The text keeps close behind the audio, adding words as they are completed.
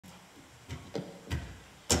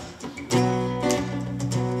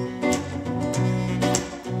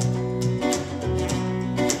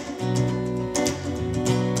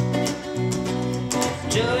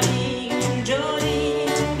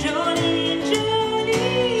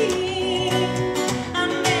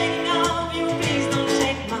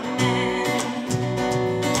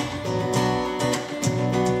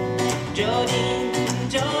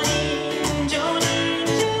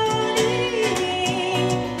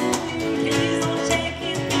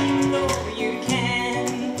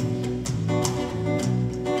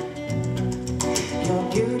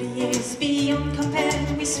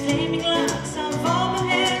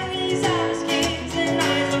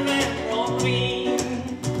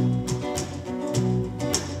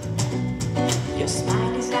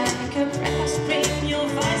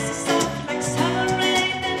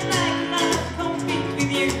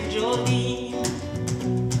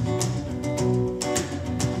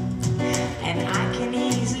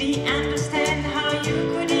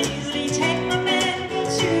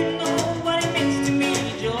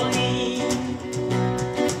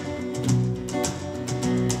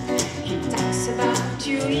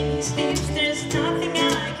he sleeps, there's nothing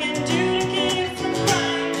I can do to keep from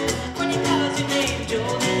crying when he calls your name,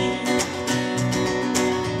 Jolene.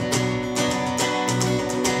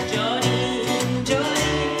 Jolene,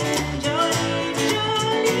 Jolene, Jolene,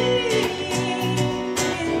 Jolene.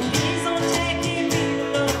 Please don't take him even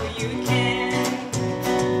though you can.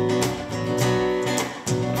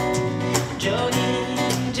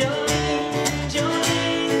 Jolene, Jolene,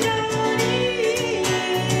 Jolene, Jolene.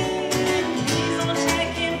 Please don't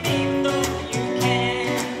take him even though you can.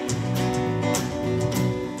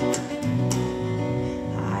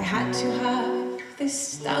 I had to have this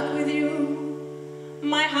stuck with you.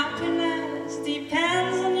 My happiness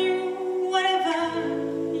depends on you. Whatever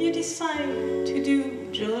you decide to do,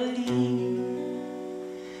 Jolene.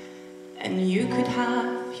 And you could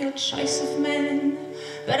have your choice of men,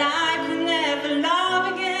 but I could never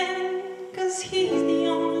love again, 'cause he's the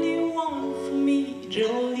only one for me,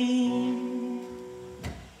 Jolene.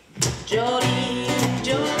 Jolene.